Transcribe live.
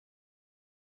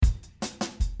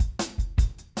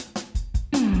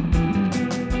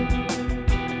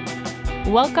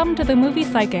Welcome to the Movie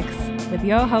Psychics with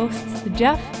your hosts,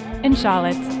 Jeff and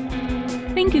Charlotte.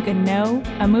 Think you can know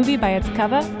a movie by its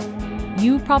cover?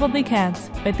 You probably can't,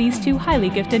 but these two highly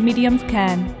gifted mediums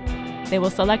can. They will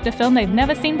select a film they've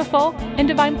never seen before and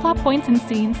divine plot points and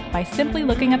scenes by simply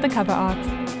looking at the cover art.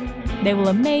 They will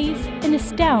amaze and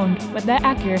astound with their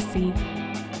accuracy.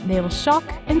 They will shock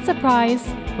and surprise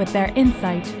with their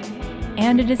insight.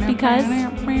 And it is because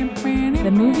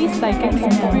the Movie Psychics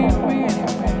know.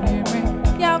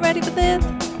 Y'all ready for this?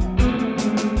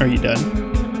 Are you done?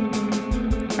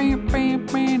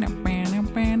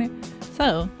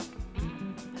 So,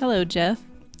 hello, Jeff.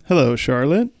 Hello,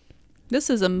 Charlotte. This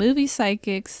is a Movie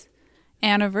Psychics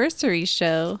anniversary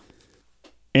show.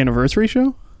 Anniversary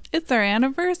show? It's our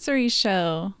anniversary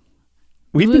show.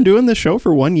 We've been doing this show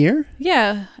for 1 year?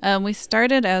 Yeah. We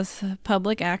started as a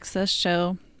public access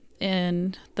show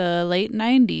in the late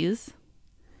 90s.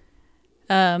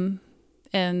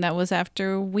 And that was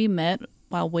after we met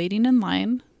while waiting in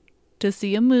line to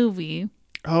see a movie.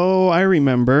 Oh, I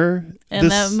remember. And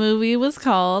that movie was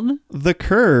called The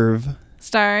Curve.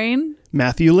 Starring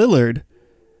Matthew Lillard.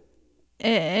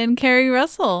 And Carrie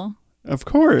Russell. Of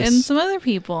course. And some other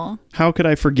people. How could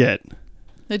I forget?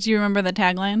 Did you remember the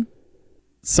tagline?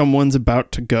 Someone's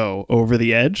about to go over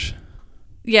the edge?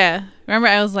 Yeah. Remember,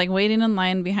 I was like waiting in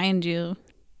line behind you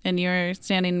and you were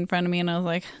standing in front of me and I was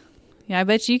like, yeah, I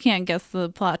bet you can't guess the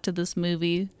plot to this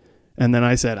movie. And then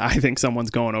I said, I think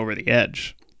someone's going over the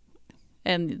edge.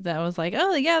 And that was like,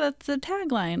 oh, yeah, that's the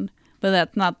tagline. But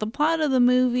that's not the plot of the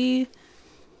movie.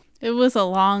 It was a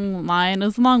long line. It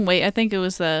was a long wait. I think it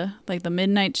was like the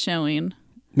midnight showing.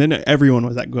 Then everyone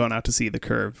was going out to see The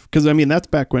Curve. Because, I mean, that's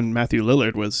back when Matthew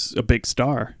Lillard was a big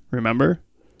star. Remember?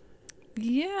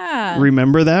 Yeah.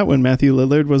 Remember that when Matthew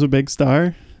Lillard was a big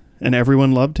star and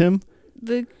everyone loved him?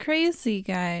 The crazy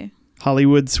guy.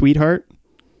 Hollywood sweetheart.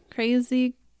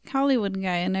 Crazy Hollywood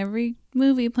guy in every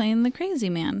movie playing the crazy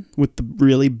man. With the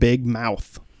really big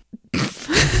mouth.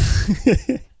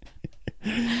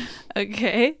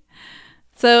 Okay.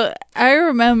 So I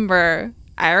remember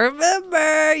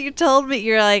you told me,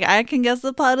 you're like, I can guess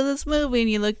the plot of this movie. And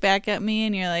you look back at me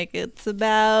and you're like, it's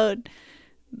about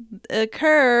a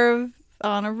curve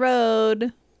on a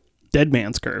road. Dead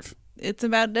Man's Curve. It's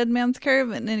about Dead Man's Curve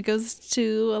and it goes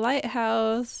to a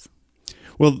lighthouse.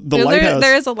 Well, lighthouse.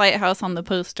 There is a lighthouse on the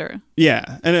poster.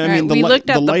 Yeah. And I mean, we looked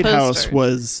at the lighthouse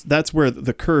poster. That's where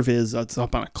the curve is. It's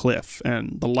up on a cliff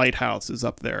and the lighthouse is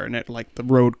up there and the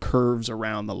road curves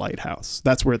around the lighthouse.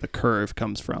 That's where the curve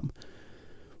comes from.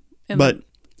 But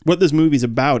what this movie's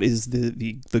about is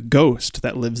the ghost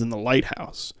that lives in the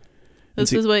lighthouse.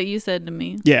 This is what you said to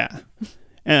me. Yeah.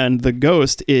 And the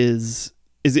ghost is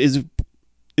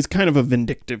kind of a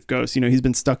vindictive ghost. You know, he's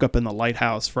been stuck up in the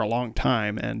lighthouse for a long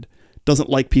time and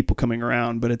doesn't like people coming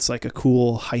around, but it's like a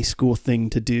cool high school thing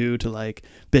to do to like,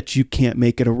 bet you can't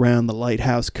make it around the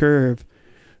lighthouse curve.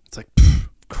 It's like,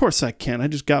 of course I can. I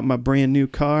just got my brand new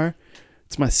car.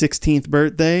 It's my 16th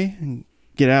birthday and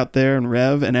get out there and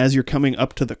rev. And as you're coming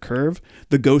up to the curve,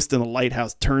 the ghost in the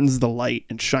lighthouse turns the light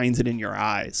and shines it in your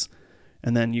eyes.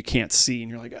 And then you can't see and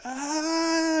you're like,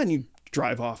 and you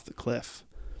drive off the cliff.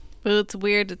 But it's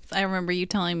weird. I remember you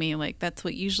telling me like that's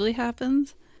what usually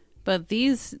happens. But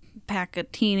these pack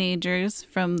of teenagers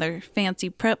from their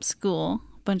fancy prep school,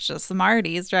 bunch of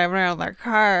smarties driving around their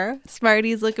car,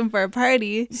 smarties looking for a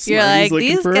party. You're like,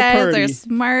 these guys are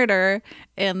smarter,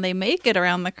 and they make it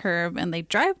around the curve, and they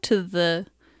drive to the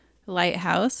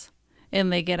lighthouse,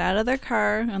 and they get out of their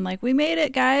car, and like, we made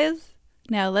it, guys.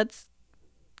 Now let's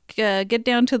get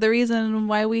down to the reason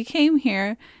why we came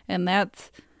here, and that's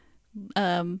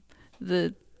the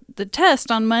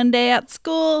test on Monday at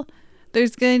school.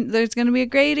 There's going to be a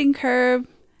grading curve,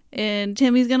 and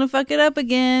Timmy's going to fuck it up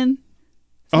again.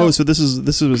 So this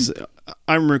was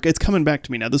it's coming back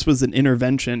to me now. This was an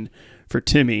intervention for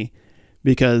Timmy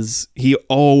because he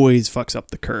always fucks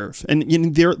up the curve. And you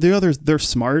know, the others, they're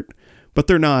smart, but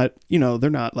they're not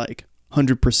like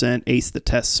 100% ace the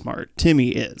test smart.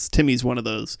 Timmy is. Timmy's one of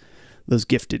those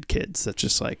gifted kids that's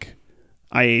just like,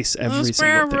 I ace every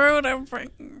single thing. Root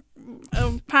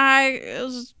of pie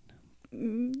is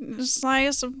a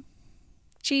slice of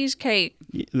cheesecake.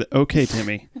 Okay,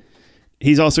 Timmy.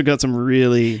 He's also got some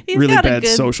really bad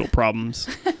social problems.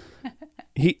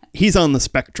 He's on the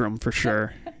spectrum for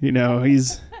sure. You know,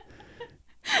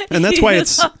 and that's why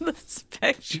it's on the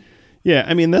spectrum. Yeah,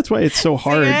 I mean that's why it's so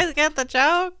hard. You guys got the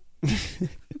joke?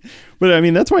 But I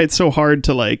mean that's why it's so hard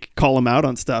to like call him out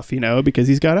on stuff, you know, because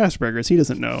he's got Asperger's. He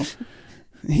doesn't know.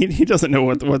 He doesn't know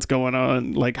what's going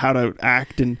on, like how to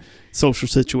act in social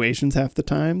situations half the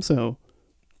time. So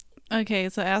Okay,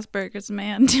 so Asperger's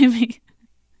man, Timmy.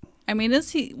 I mean,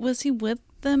 was he with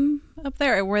them up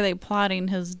there, or were they plotting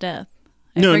his death?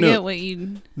 No. What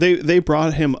you... They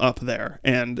brought him up there,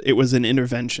 and it was an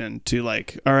intervention to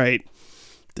like, all right,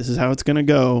 this is how it's gonna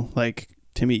go. Like,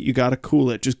 Timmy, you gotta cool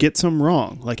it. Just get some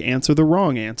wrong. Like, answer the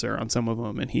wrong answer on some of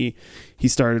them. And he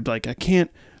started like, I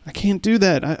can't do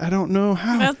that. I don't know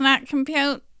how. Does not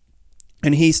compute.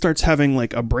 And he starts having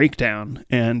like a breakdown,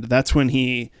 and that's when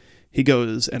he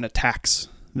goes and attacks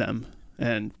them,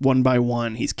 and one by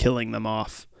one he's killing them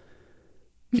off.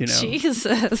 You know?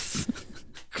 Jesus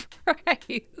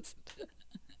Christ.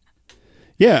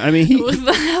 Yeah, I mean, what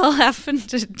the hell happened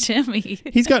to Timmy?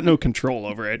 He's got no control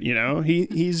over it, you know. He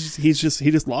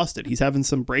just lost it. He's having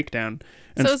some breakdown.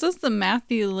 And so is this the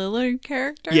Matthew Lillard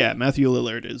character? Yeah, Matthew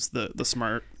Lillard is the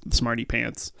smarty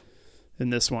pants in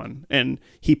this one, and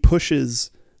he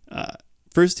pushes.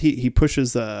 First, he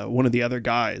pushes one of the other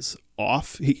guys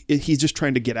off. He's just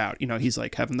trying to get out. You know, he's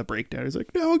like having the breakdown. He's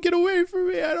like, "No, get away from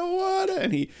me! I don't want to!"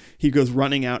 And he goes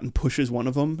running out and pushes one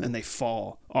of them, and they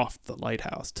fall off the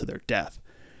lighthouse to their death.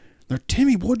 They're,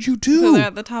 Timmy, what'd you do? So they're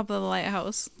at the top of the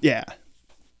lighthouse. Yeah.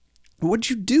 What'd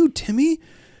you do, Timmy?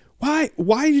 Why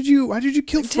did you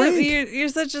kill Frank? Tim, you're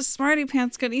such a smarty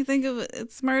pants. Couldn't you think of a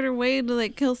smarter way to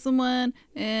like kill someone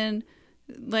and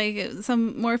like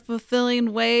some more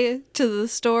fulfilling way to the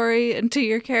story and to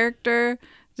your character?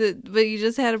 But you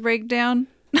just had a breakdown.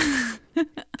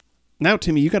 Now,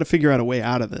 Timmy, you got to figure out a way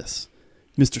out of this,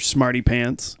 Mr. Smarty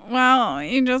Pants. Well,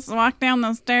 you just walk down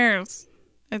the stairs.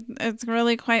 It's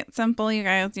really quite simple, you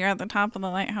guys. You're at the top of the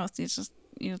lighthouse.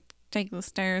 You take the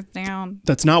stairs down.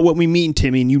 That's not what we mean,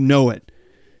 Timmy, and you know it.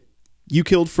 You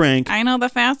killed Frank. I know the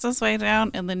fastest way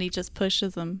down, and then he just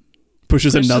pushes him.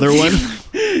 Pushes another one?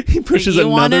 He pushes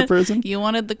another person? You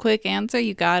wanted the quick answer?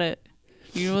 You got it.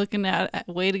 You're looking at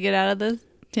a way to get out of this?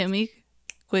 Timmy,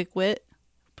 quick wit,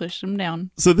 push him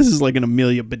down. So this is like an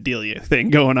Amelia Bedelia thing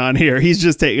going on here. He's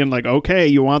just taking like, okay,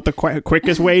 you want the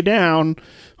quickest way down.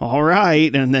 All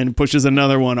right. And then pushes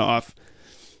another one off.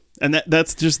 And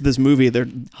that's just this movie. The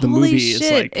Holy movie shit,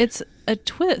 is like... It's a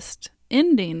twist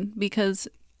ending because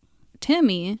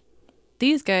Timmy,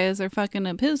 these guys are fucking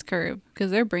up his curve because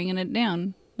they're bringing it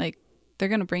down. Like, they're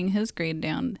going to bring his grade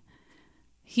down.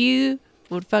 He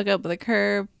would fuck up the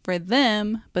curve for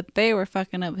them, but they were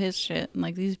fucking up his shit. And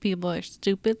like, these people are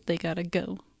stupid. They gotta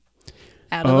go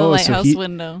out of the lighthouse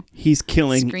window. He's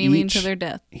killing screaming to their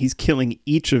death. He's killing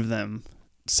each of them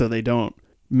so they don't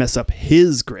mess up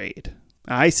his grade.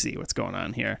 I see what's going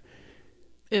on here.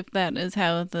 If that is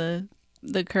how the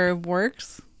curve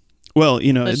works. Well,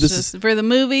 you know, this is for the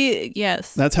movie.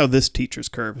 Yes, that's how this teacher's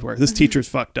curve works. This teacher's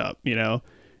fucked up, you know.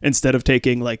 Instead of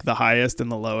taking like the highest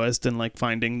and the lowest and like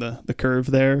finding the curve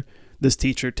there, this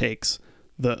teacher takes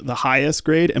the highest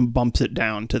grade and bumps it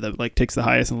down to takes the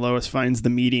highest and lowest, finds the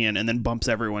median, and then bumps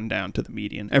everyone down to the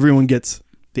median. Everyone gets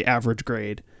the average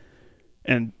grade.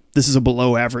 And this is a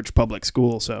below average public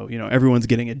school, so you know, everyone's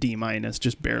getting a D-,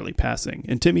 just barely passing.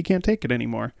 And Timmy can't take it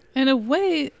anymore. In a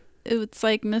way, it's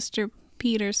like Mr.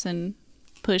 Peterson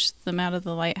pushed them out of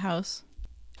the lighthouse.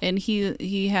 And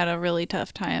he had a really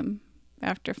tough time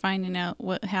after finding out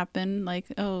what happened. Like,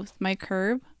 oh, my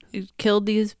curve? You killed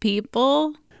these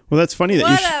people? Well, that's funny that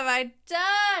what have I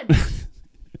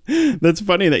done? That's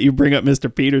funny that you bring up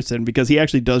Mr. Peterson because he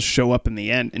actually does show up in the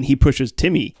end and he pushes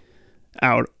Timmy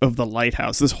out of the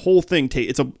lighthouse. This whole thing,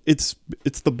 it's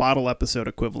the bottle episode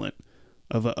equivalent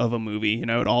of a movie. You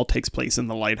know, it all takes place in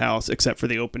the lighthouse except for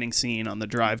the opening scene on the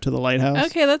drive to the lighthouse.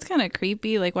 Okay, that's kind of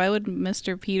creepy. Like, why would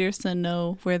Mr. Peterson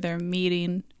know where they're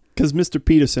meeting? Because Mr.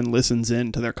 Peterson listens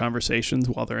in to their conversations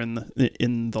while they're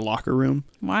in the locker room.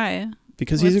 Why?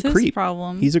 Because he's a creep.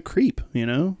 Problem? He's a creep, you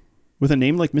know? With a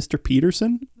name like Mr.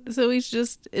 Peterson? So this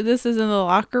is in the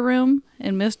locker room,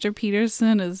 and Mr.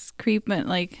 Peterson is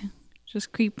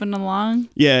just creeping along?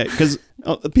 Yeah, because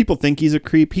people think he's a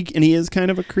creep, and he is kind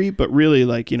of a creep, but really,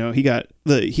 like, you know,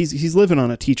 he's living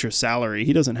on a teacher's salary.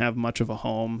 He doesn't have much of a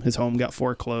home. His home got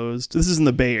foreclosed. This is in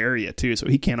the Bay Area, too, so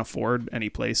he can't afford any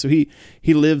place. So he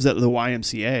lives at the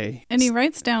YMCA. And he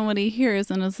writes down what he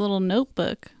hears in his little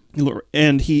notebook.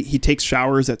 And he takes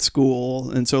showers at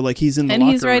school, and so like he's in the locker room.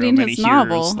 And he's writing his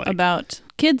novel about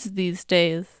kids these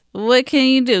days. What can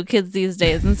you do, kids these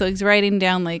days? And so he's writing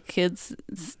down like kids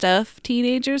stuff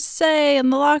teenagers say in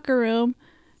the locker room.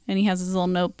 And he has his little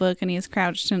notebook and he's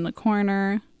crouched in the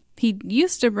corner. He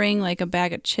used to bring like a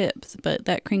bag of chips, but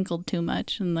that crinkled too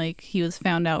much and like he was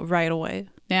found out right away.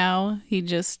 Now he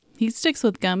sticks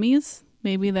with gummies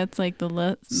Maybe that's like the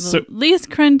least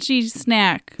crunchy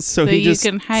snack, so he just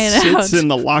can hide sits out in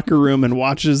the locker room and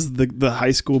watches the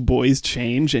high school boys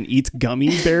change and eats gummy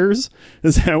bears.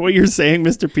 Is that what you're saying,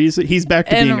 Mr. Peterson? He's back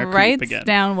to being a creep again.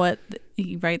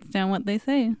 He writes down what they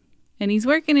say, and he's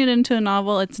working it into a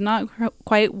novel. It's not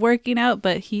quite working out,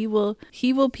 but he will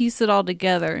piece it all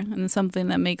together in something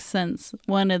that makes sense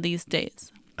one of these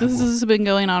days. This has been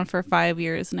going on for 5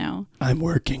 years now. I'm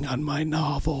working on my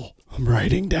novel. I'm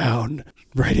writing down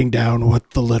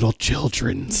what the little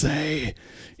children say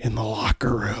in the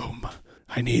locker room.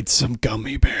 I need some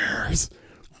gummy bears.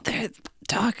 They're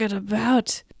talking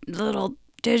about little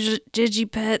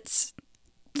digipets.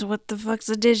 What the fuck's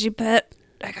a digipet?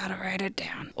 I gotta write it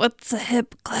down. What's a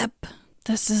hip clip?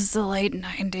 This is the late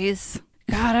 90s.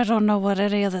 God, I don't know what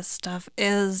any of this stuff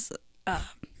is.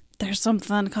 There's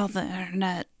something called the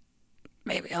internet.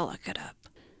 Maybe I'll look it up.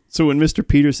 So when Mr.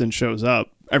 Peterson shows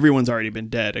up, everyone's already been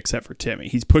dead except for Timmy.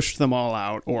 He's pushed them all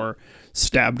out or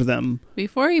stabbed them.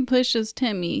 Before he pushes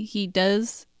Timmy, he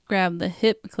does grab the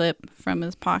hip clip from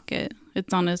his pocket.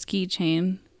 It's on his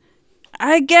keychain.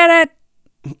 I get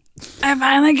it! I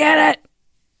finally get it!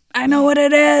 I know what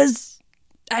it is!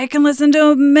 I can listen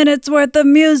to a minute's worth of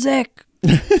music!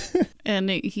 And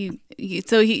he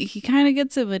kind of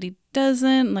gets it, but he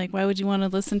doesn't. Like, why would you want to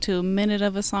listen to a minute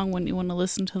of a song when you want to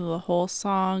listen to the whole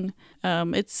song?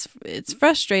 It's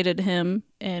frustrated him,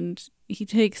 and he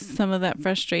takes some of that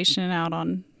frustration out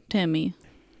on Timmy.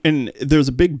 And there's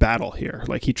a big battle here.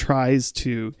 Like, he tries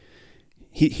to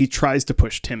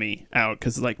push Timmy out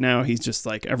because, like, now he's just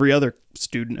like, every other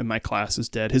student in my class is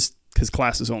dead. His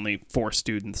class is only 4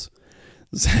 students.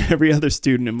 Every other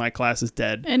student in my class is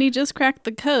dead. And he just cracked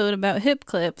the code about hip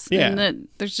clips. Yeah. And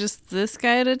there's just this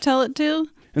guy to tell it to.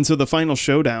 And so the final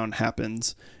showdown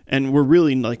happens, and we're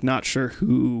really like not sure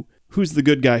who's the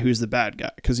good guy, who's the bad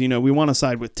guy. Because, you know, we want to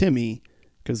side with Timmy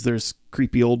because there's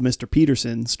creepy old Mr.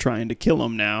 Peterson's trying to kill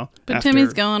him now. But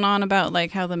Timmy's going on about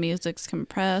like how the music's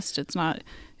compressed. It's not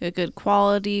a good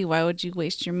quality. Why would you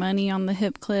waste your money on the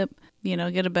hip clip? You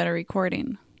know, get a better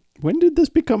recording. When did this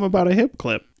become about a hip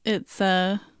clip? It's,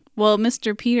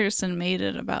 Mr. Peterson made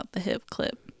it about the hip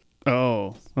clip.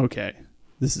 Oh, okay.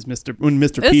 This is when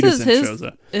Mr. Peterson shows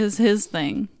up. Is his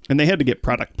thing. And they had to get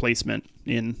product placement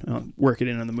in, work it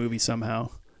in the movie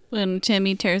somehow. When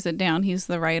Timmy tears it down, he's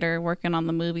the writer working on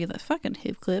the movie. The fucking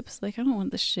hip clips. Like, I don't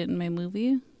want this shit in my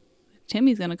movie.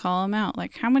 Timmy's going to call him out.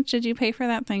 Like, how much did you pay for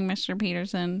that thing, Mr.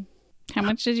 Peterson? How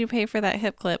much did you pay for that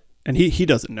hip clip? And he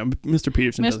doesn't know. Mr.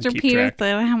 Peterson doesn't keep track. Mr.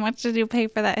 Peterson, how much did you pay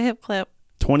for that hip clip?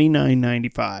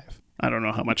 $29.95. I don't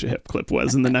know how much a hip clip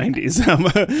was in the 90s.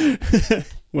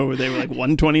 What were they? Like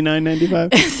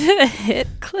 $129.95? Is it a hip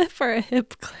clip or a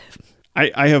hip clip?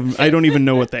 I don't even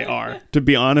know what they are. To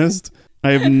be honest,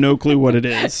 I have no clue what it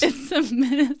is. It's a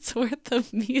minute's worth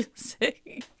of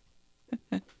music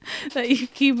that you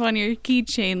keep on your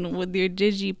keychain with your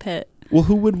digipet. Well,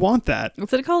 who would want that?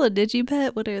 Is it called a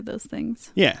digipet? What are those things?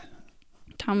 Yeah.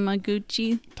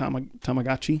 Tamagotchi.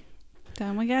 Tamagotchi.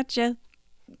 Tamagotcha.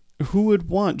 Who would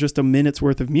want just a minute's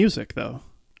worth of music, though?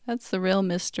 That's the real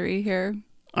mystery here.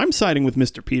 I'm siding with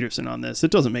Mr. Peterson on this. It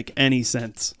doesn't make any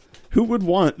sense. Who would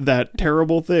want that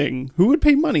terrible thing? Who would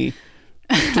pay money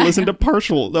to listen to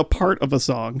a part of a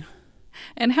song?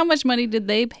 And how much money did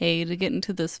they pay to get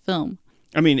into this film?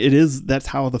 I mean, that's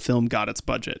how the film got its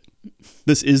budget.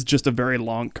 This is just a very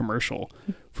long commercial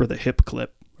for the hip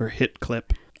clip or hit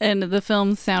clip. And the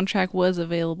film's soundtrack was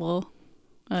available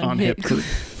on hip clip.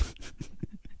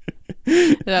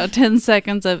 About 10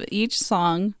 seconds of each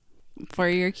song for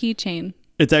your keychain.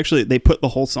 It's actually, they put the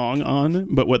whole song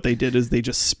on, but what they did is they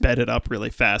just sped it up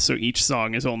really fast. So each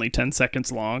song is only 10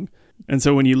 seconds long. And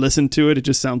so when you listen to it, it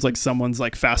just sounds like someone's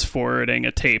like fast forwarding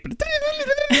a tape.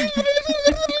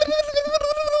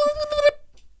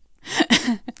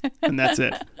 And that's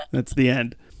it. That's the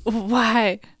end.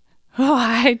 Why?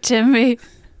 Why, Timmy?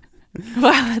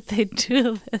 Why would they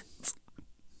do this?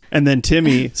 And then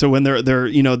Timmy, so when they're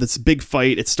this big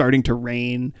fight, it's starting to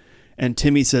rain. And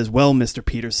Timmy says, well, Mr.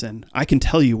 Peterson, I can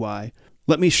tell you why.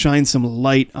 Let me shine some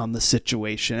light on the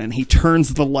situation. And he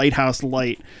turns the lighthouse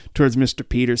light towards Mr.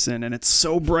 Peterson. And it's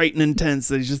so bright and intense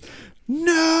that he's just,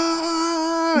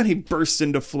 no! And he bursts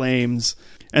into flames.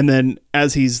 And then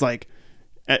as Mr.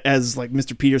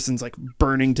 Peterson's like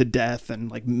burning to death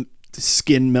and like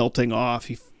skin melting off,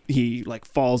 he like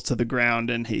falls to the ground,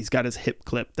 and he's got his hip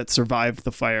clip that survived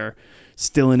the fire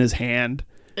still in his hand.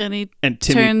 And Timmy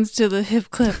turns to the hip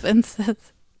clip and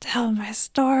says, tell my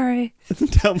story.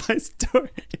 Tell my story.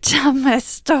 Tell my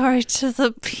story to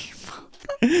the people.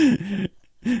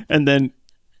 And then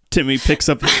Timmy picks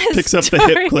up the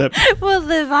hip clip. We'll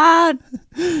live on.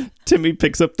 Timmy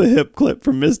picks up the hip clip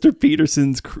from Mr.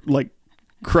 Peterson's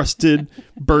crusted,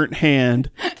 burnt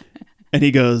hand, and he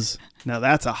goes, "Now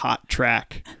that's a hot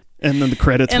track." And then the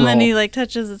credits roll. And then he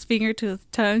touches his finger to his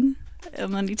tongue,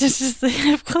 and then he touches the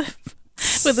hip clip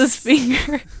with his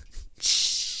finger.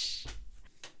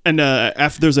 And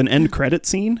after there's an end credit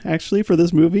scene actually for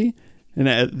this movie,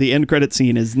 and the end credit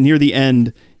scene is near the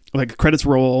end. Credits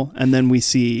roll, and then we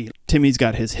see Timmy's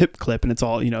got his hip clip, and it's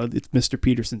all, it's Mr.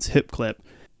 Peterson's hip clip.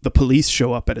 The police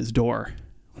show up at his door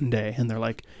one day, and they're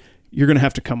like, "You're going to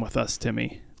have to come with us,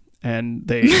 Timmy." And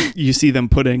you see them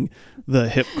putting the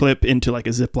hip clip into a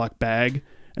Ziploc bag,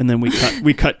 and then we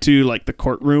cut to the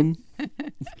courtroom.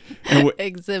 And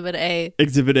Exhibit A,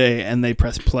 and they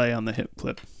press play on the hip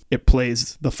clip. It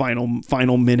plays the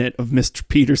final minute of Mr.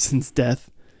 Peterson's death.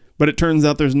 But it turns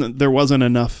out there wasn't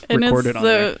enough recorded on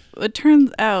there. It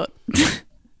turns out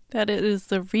that it is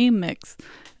the remix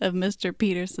of Mr.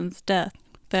 Peterson's death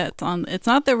that's on. It's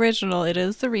not the original. It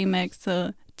is the remix.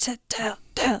 So tell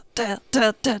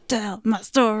my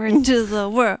story to the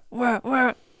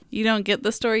world. You don't get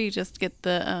the story. You just get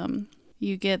the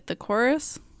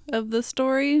chorus of the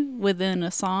story within a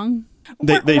song.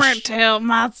 Tell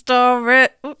my story.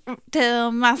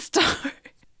 Tell my story.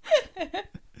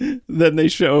 Then they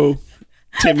show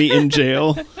Timmy in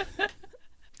jail.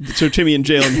 So Timmy in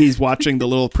jail, and he's watching the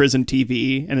little prison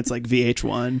TV, and it's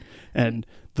VH1, and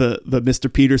the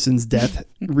Mr. Peterson's death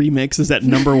remix is at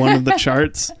number 1 of the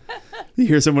charts. You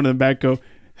hear someone in the back go,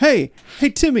 hey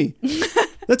Timmy,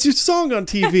 that's your song on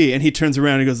TV. And he turns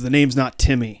around and goes, "The name's not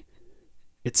Timmy,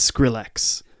 it's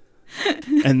Skrillex."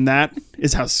 And that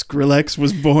is how Skrillex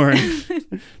was born.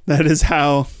 That is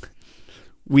how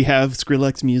we have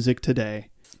Skrillex music today.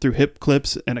 Through hip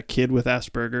clips and a kid with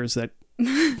Asperger's that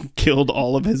killed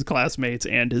all of his classmates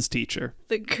and his teacher.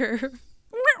 The curve.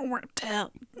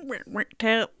 Tell.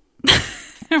 Tell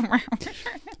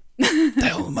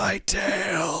my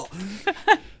tale.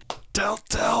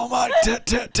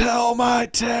 Tell my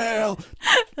tale.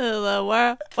 The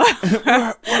world.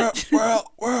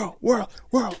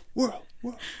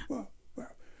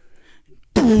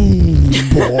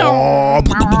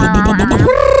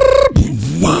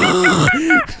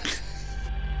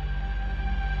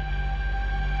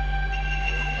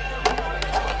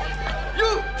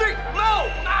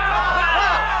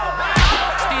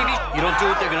 You don't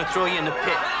do it, they're gonna throw you in the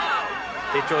pit.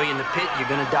 They throw you in the pit, you're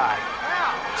gonna die.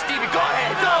 Stevie, go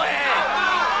ahead.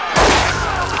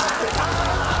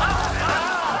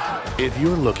 If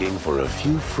you're looking for a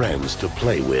few friends to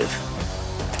play with.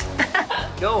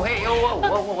 Yo, hey,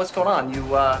 whoa, what's going on? You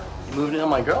moving in on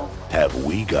my girl? Have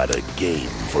we got a game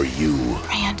for you?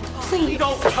 Rand, please.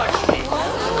 Don't touch me.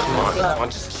 Come on,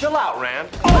 just chill out, Rand.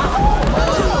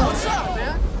 What's up,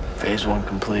 man? Phase 1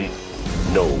 complete.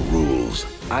 No rules.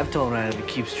 I've told Rand if he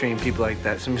keeps treating people like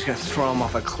that, somebody's gonna throw him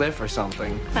off a cliff or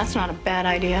something. That's not a bad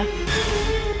idea.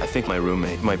 I think my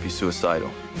roommate might be suicidal.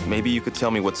 Maybe you could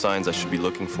tell me what signs I should be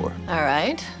looking for. All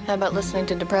right. How about listening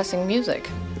to depressing music?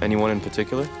 Anyone in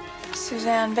particular?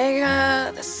 Suzanne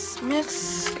Vega, The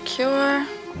Smiths, The Cure.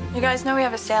 You guys know we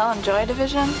have a sale on Joy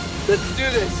Division? Let's do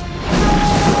this.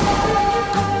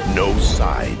 No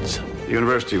sides. The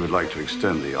university would like to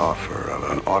extend the offer of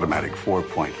an automatic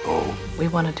 4.0. We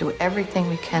want to do everything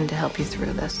we can to help you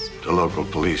through this. The local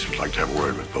police would like to have a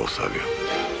word with both of you.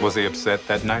 Was he upset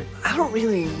that night? I don't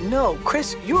really know.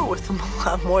 Chris, you were with him a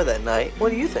lot more that night.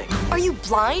 What do you think? Are you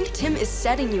blind? Tim is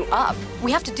setting you up.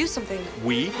 We have to do something.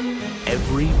 We?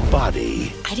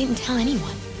 Everybody. I didn't tell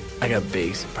anyone. I got a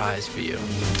big surprise for you.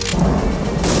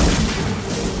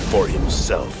 For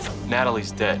himself.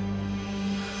 Natalie's dead.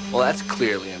 Well, that's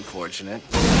clearly unfortunate.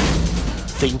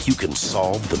 Think you can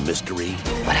solve the mystery?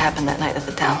 What happened that night at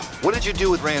the Dell? What did you do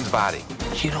with Rand's body?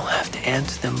 You don't have to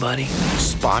answer them, buddy.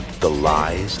 Spot the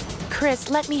lies? Chris,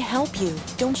 let me help you.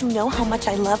 Don't you know how much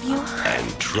I love you?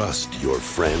 And trust your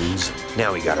friends?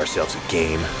 Now we got ourselves a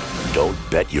game. Don't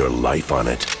bet your life on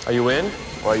it. Are you in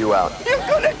or are you out? You're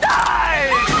gonna die!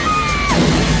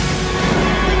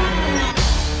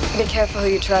 Be careful who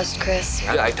you trust, Chris.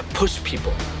 I like to push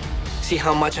people. See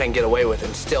how much I can get away with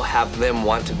and still have them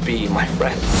want to be my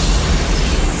friend.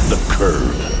 The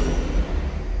Curve.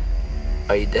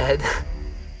 Are you dead?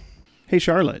 Hey,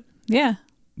 Charlotte. Yeah.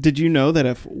 Did you know that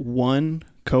if one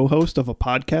co-host of a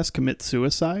podcast commits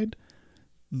suicide,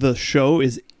 the show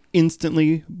is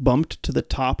instantly bumped to the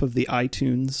top of the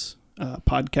iTunes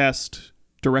podcast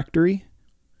directory?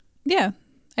 Yeah.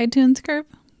 iTunes curve.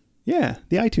 Yeah,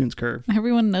 the iTunes curve.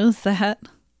 Everyone knows that.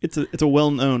 It's a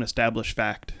well-known established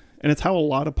fact. And it's how a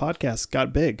lot of podcasts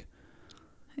got big.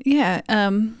 Yeah.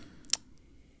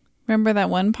 Remember that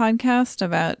one podcast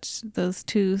about those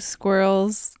two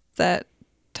squirrels that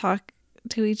talk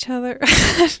to each other?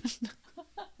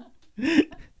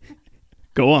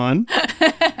 Go on.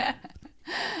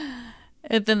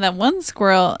 And then that one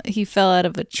squirrel, he fell out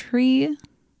of a tree.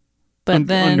 But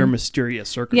then under mysterious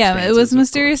circumstances. Yeah, it was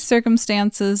mysterious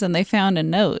circumstances, and they found a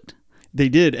note. They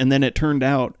did, and then it turned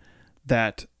out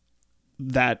that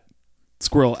that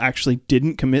squirrel actually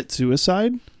didn't commit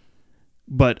suicide,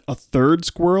 but a third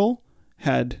squirrel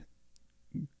had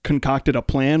concocted a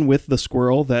plan with the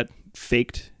squirrel that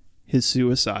faked his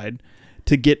suicide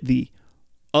to get the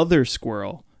other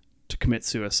squirrel to commit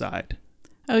suicide.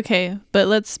 Okay, but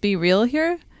let's be real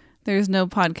here. There's no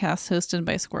podcast hosted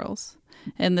by squirrels.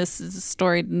 And this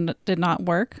story did not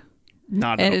work.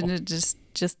 Not at all. It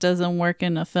just doesn't work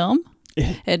in a film.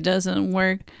 It doesn't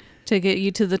work to get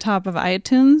you to the top of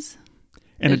iTunes.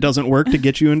 And it doesn't work to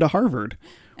get you into Harvard,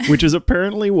 which is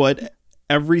apparently what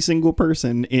every single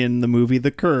person in the movie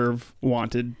The Curve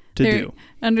wanted to do.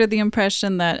 Under the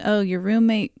impression that, oh, your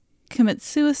roommate commits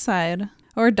suicide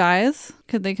or dies.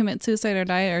 Could they commit suicide or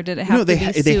die, or did it have to be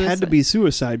suicide? They had to be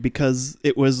suicide because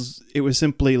it was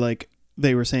simply like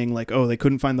they were saying like, oh, they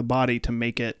couldn't find the body to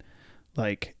make it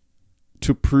like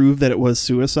to prove that it was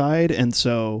suicide, and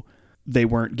so they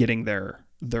weren't getting their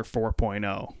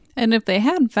 4.0. And if they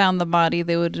had found the body,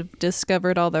 they would have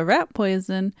discovered all the rat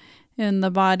poison in the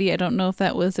body. I don't know if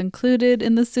that was included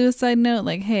in the suicide note.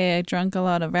 Like, hey, I drank a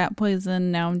lot of rat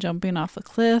poison. Now I'm jumping off a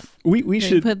cliff. We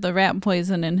should put the rat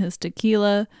poison in his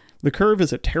tequila. The Curve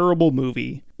is a terrible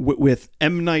movie with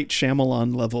M. Night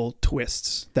Shyamalan level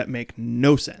twists that make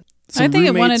no sense. I think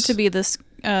it wanted to be the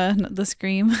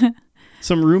Scream.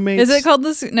 Some roommates. Is it called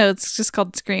this? No, it's just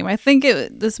called Scream. I think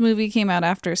this movie came out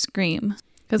after Scream.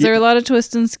 Because there are a lot of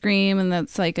twists in Scream, and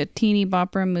that's like a teeny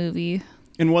bopper movie.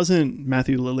 And wasn't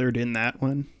Matthew Lillard in that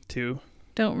one, too?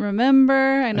 Don't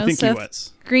remember. I know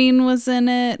Seth Green was in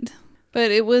it.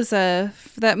 But it was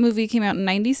that movie came out in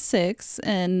 96,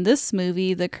 and this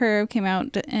movie, The Curve, came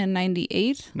out in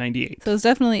 98. 98. So it's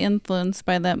definitely influenced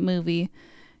by that movie.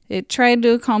 It tried to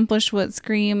accomplish what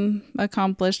Scream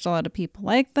accomplished. A lot of people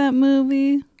like that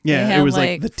movie. Yeah, it was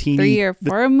like the teeny 3 or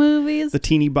 4 movies. The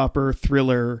teeny bopper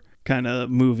thriller kind of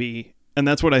movie. And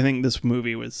that's what I think this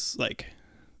movie was like.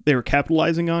 They were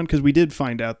capitalizing on, because we did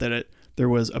find out that there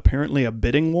was apparently a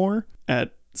bidding war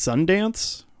at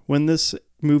Sundance when this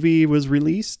movie was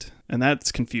released. And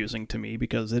that's confusing to me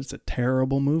because it's a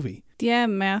terrible movie. Yeah,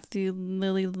 Matthew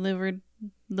Lillard.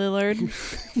 Lillard.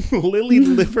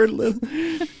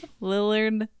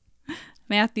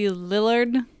 Matthew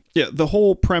Lillard. Yeah, the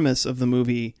whole premise of the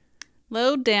movie.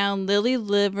 Low down,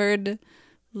 lizard,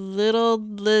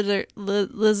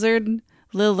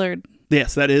 Lillard.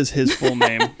 Yes, that is his full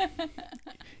name.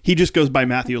 He just goes by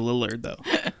Matthew Lillard, though.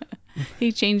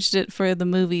 He changed it for the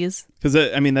movies. Because,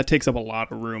 that takes up a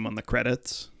lot of room on the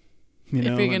credits. If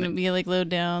you're going to be like low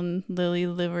down, Lily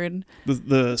Livered.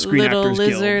 The Screen Actors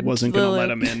Guild wasn't going to let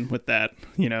him in with that.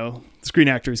 The Screen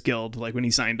Actors Guild, like when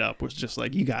he signed up, was just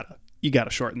like, you gotta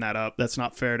shorten that up. That's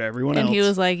not fair to everyone else. And he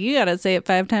was like, you gotta say it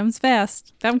 5 times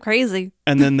fast. I'm crazy.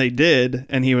 And then they did,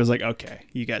 and he was like, okay,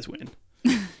 you guys win.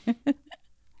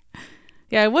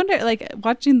 Yeah, I wonder, like,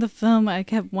 watching the film, I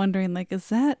kept wondering, like, is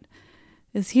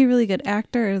he a really good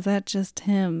actor, or is that just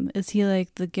him? Is he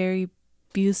like the Gary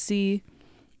Busey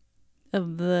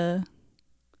of the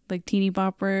like teeny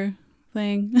bopper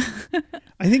thing?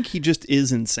 I think he just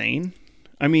is insane.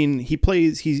 I mean,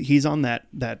 he's on that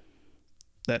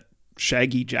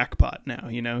Shaggy jackpot now,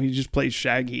 he just plays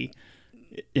Shaggy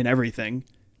in everything.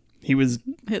 He was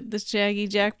hit the Shaggy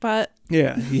jackpot.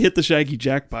 Yeah, he hit the Shaggy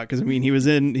jackpot because he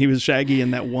was Shaggy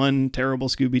in that one terrible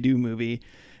Scooby-Doo movie,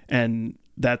 and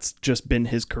that's just been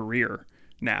his career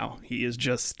now. He is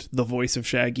just the voice of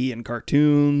Shaggy in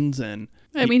cartoons, and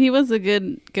he was a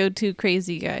good go-to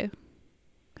crazy guy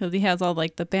because he has all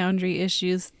like the boundary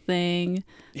issues thing.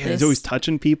 Yeah, he's always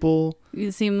touching people.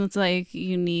 It seems like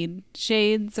you need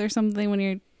shades or something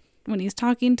when he's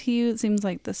talking to you. It seems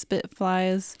like the spit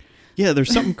flies. Yeah,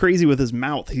 there's something crazy with his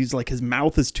mouth. He's like, his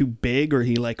mouth is too big, or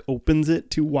he like opens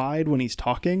it too wide when he's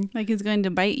talking. Like he's going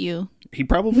to bite you. He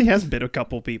probably has bit a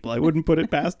couple people. I wouldn't put it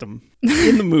past him.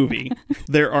 In the movie,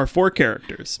 there are 4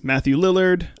 characters: Matthew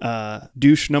Lillard,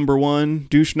 douche number 1,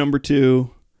 douche number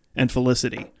 2, and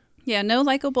Felicity. Yeah, no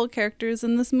likable characters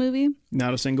in this movie.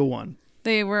 Not a single one.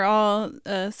 They were all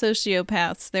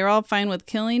sociopaths. They were all fine with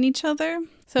killing each other.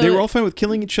 So they were all fine with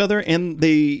killing each other, and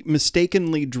they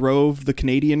mistakenly drove the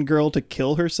Canadian girl to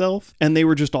kill herself, and they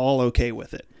were just all okay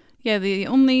with it. Yeah, the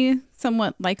only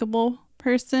somewhat likable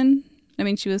person I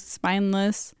mean, she was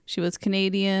spineless. She was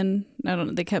Canadian. I don't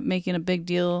know. They kept making a big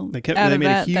deal. They made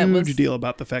a huge deal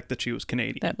about the fact that she was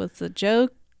Canadian. That was the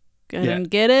joke. I didn't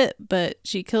get it, but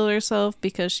she killed herself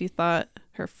because she thought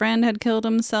her friend had killed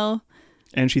himself.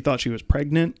 And she thought she was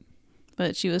pregnant.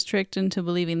 But she was tricked into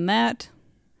believing that.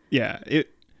 Yeah.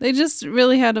 They just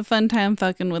really had a fun time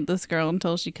fucking with this girl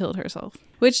until she killed herself.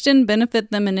 Which didn't benefit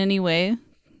them in any way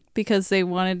because they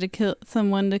wanted to kill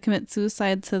someone to commit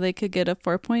suicide so they could get a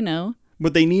 4.0.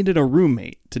 But they needed a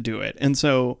roommate to do it. And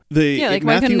so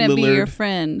why couldn't it be your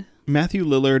friend? Matthew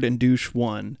Lillard and douche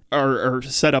 1 are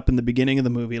set up in the beginning of the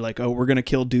movie like, oh, we're going to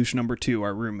kill douche number 2,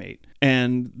 our roommate.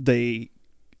 And they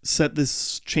set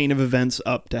this chain of events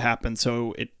up to happen.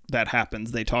 So that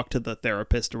happens. They talk to the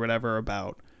therapist or whatever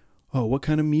about, oh, what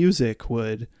kind of music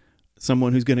would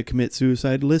someone who's going to commit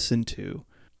suicide listen to?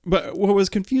 But what was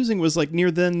confusing was like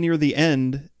near the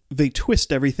end, they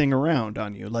twist everything around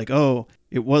on you. Like, oh,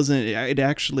 it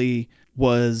actually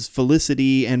was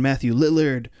Felicity and Matthew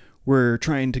Lillard were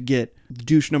trying to get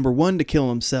douche number 1 to kill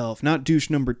himself, not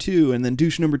douche number 2. And then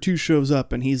douche number 2 shows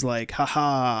up and he's like,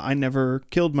 haha, I never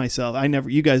killed myself.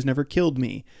 You guys never killed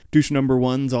me. Douche number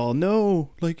 1's all,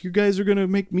 no, like you guys are going to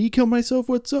make me kill myself.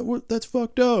 What's up? That's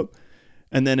fucked up.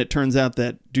 And then it turns out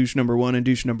that douche number 1 and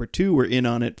douche number 2 were in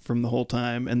on it from the whole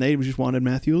time. And they just wanted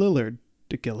Matthew Lillard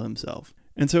to kill himself.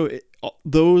 And so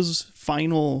those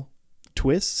final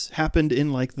twists happened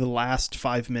in like the last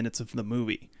 5 minutes of the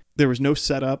movie. There was no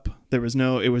setup. It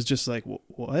was just like,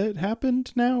 what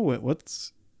happened now?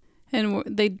 What's... And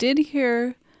they did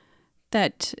hear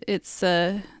that it's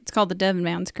called the Dead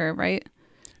Man's Curve, right?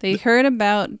 They heard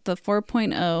about the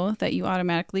 4.0 that you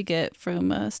automatically get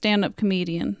from a stand-up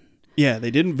comedian. Yeah,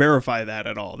 they didn't verify that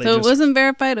at all. It wasn't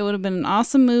verified. It would have been an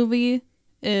awesome movie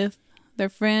if their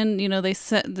friend, they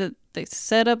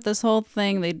set up this whole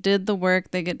thing. They did the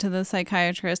work. They get to the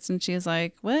psychiatrist, and she's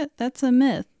like, "What? That's a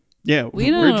myth." Yeah, we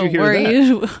don't worry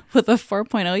you with a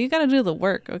 4.0. You got to do the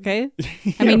work, okay?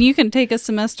 Yeah. I mean, you can take a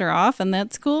semester off, and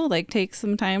that's cool. Like, take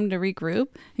some time to regroup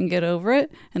and get over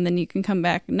it, and then you can come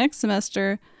back next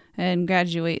semester and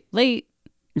graduate late.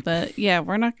 But yeah,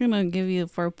 we're not going to give you a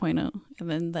 4.0 and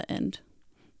then the end.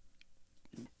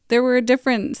 There were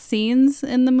different scenes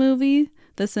in the movie.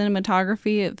 The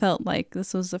cinematography, it felt like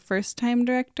this was the first time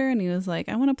director, and he was like,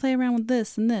 I want to play around with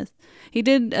this and this. He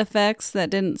did effects that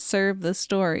didn't serve the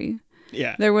story.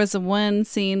 Yeah. There was one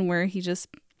scene where he just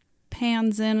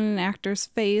pans in an actor's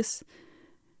face,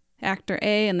 actor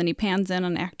A, and then he pans in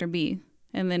on actor B,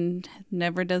 and then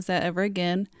never does that ever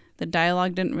again. The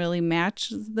dialogue didn't really match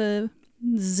the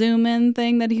zoom in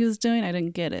thing that he was doing. I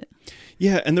didn't get it.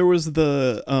 Yeah, and there was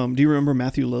do you remember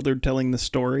Matthew Lillard telling the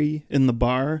story in the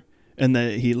bar? And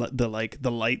the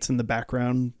lights in the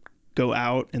background go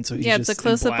out, and so he's just it's a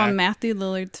close up on Matthew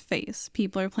Lillard's face.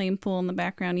 People are playing pool in the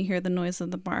background. You hear the noise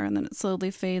of the bar, and then it slowly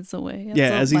fades away.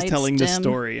 As he's telling the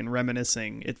story and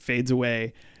reminiscing, it fades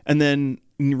away, and then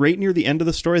right near the end of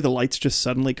the story, the lights just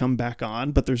suddenly come back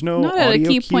on. But there's no not audio at a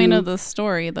key cue. Point of the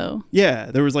story, though.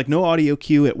 Yeah, there was like no audio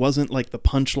cue. It wasn't like the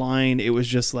punchline. It was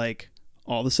just like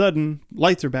all of a sudden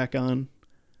lights are back on.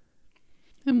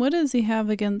 And what does he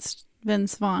have against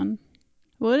Vince Vaughn?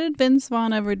 What did Vince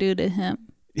Vaughn ever do to him?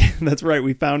 That's right.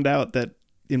 We found out that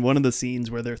in one of the scenes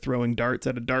where they're throwing darts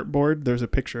at a dartboard, there's a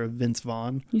picture of Vince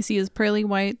Vaughn. You see his pearly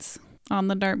whites on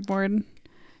the dartboard.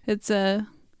 It's an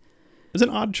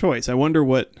odd choice. I wonder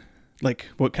what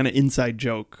kind of inside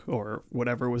joke or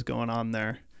whatever was going on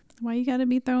there. Why you gotta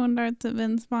be throwing darts at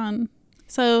Vince Vaughn?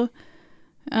 So,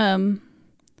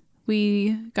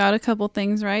 we got a couple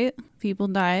things right. People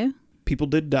die. People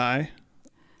did die.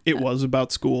 It was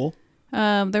about school.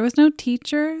 There was no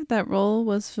teacher. That role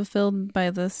was fulfilled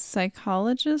by the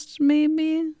psychologist,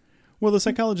 maybe? Well, the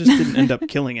psychologist didn't end up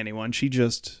killing anyone. She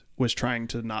just was trying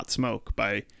to not smoke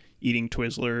by eating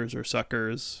Twizzlers or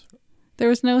suckers. There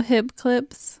was no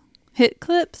Hitclips.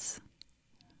 Hitclips?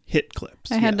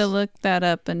 Hitclips, I had to look that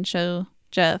up and show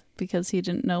Jeff because he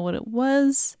didn't know what it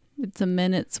was. It's a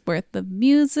minute's worth of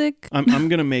music. I'm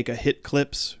going to make a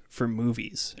Hitclips for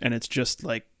movies, and it's just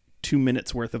like 2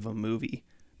 minutes worth of a movie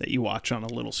that you watch on a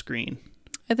little screen.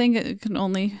 I think it can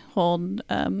only hold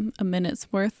a minute's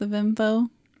worth of info.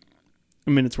 A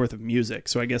minute's worth of music,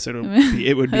 so I guess it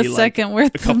would be like a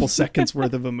couple seconds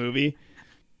worth of a movie.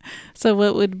 So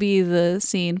what would be the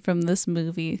scene from this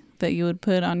movie that you would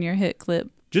put on your hit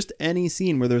clip? Just any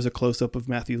scene where there's a close-up of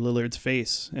Matthew Lillard's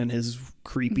face and his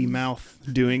creepy mouth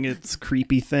doing its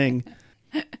creepy thing.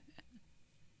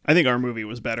 I think our movie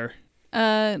was better.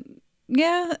 Yeah,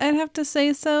 I'd have to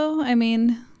say so. I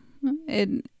mean,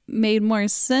 it made more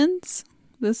sense.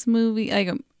 This movie,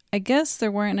 I guess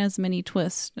there weren't as many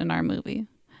twists in our movie.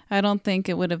 I don't think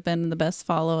it would have been the best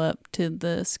follow-up to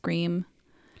the Scream.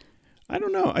 I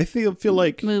don't know. I feel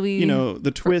like movie,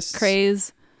 the twists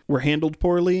craze were handled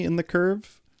poorly in The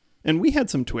Curve, and we had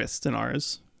some twists in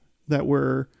ours that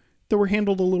were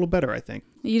handled a little better, I think.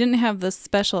 You didn't have the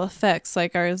special effects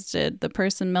like ours did. The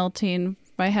person melting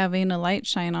by having a light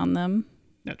shine on them.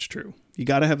 That's true. You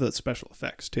got to have the special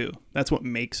effects too. That's what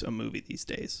makes a movie these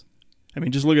days. I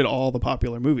mean, just look at all the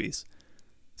popular movies.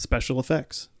 Special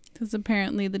effects. Because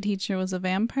apparently the teacher was a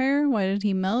vampire. Why did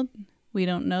he melt? We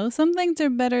don't know. Some things are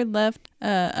better left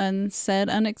unsaid,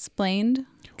 unexplained.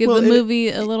 Give the movie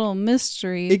a little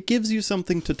mystery. It gives you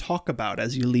something to talk about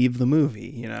as you leave the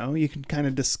movie, You can kind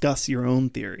of discuss your own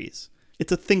theories.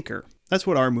 It's a thinker. That's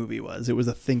what our movie was. It was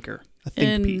a thinker. A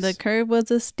think piece. And The Curve was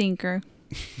a stinker.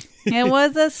 It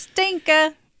was a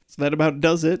stinker. So that about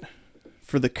does it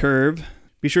for The Curve.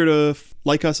 Be sure to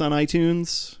like us on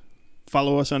iTunes.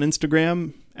 Follow us on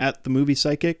Instagram at The Movie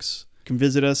Psychics. You can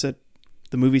visit us at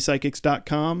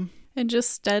themoviepsychics.com. And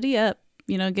just study up.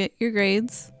 Get your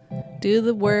grades. Do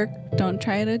the work. Don't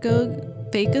try to go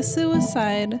fake a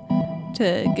suicide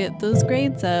to get those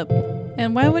grades up.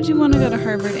 And why would you want to go to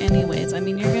Harvard anyways? I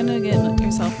mean, you're going to get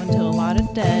yourself into a lot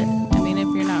of debt.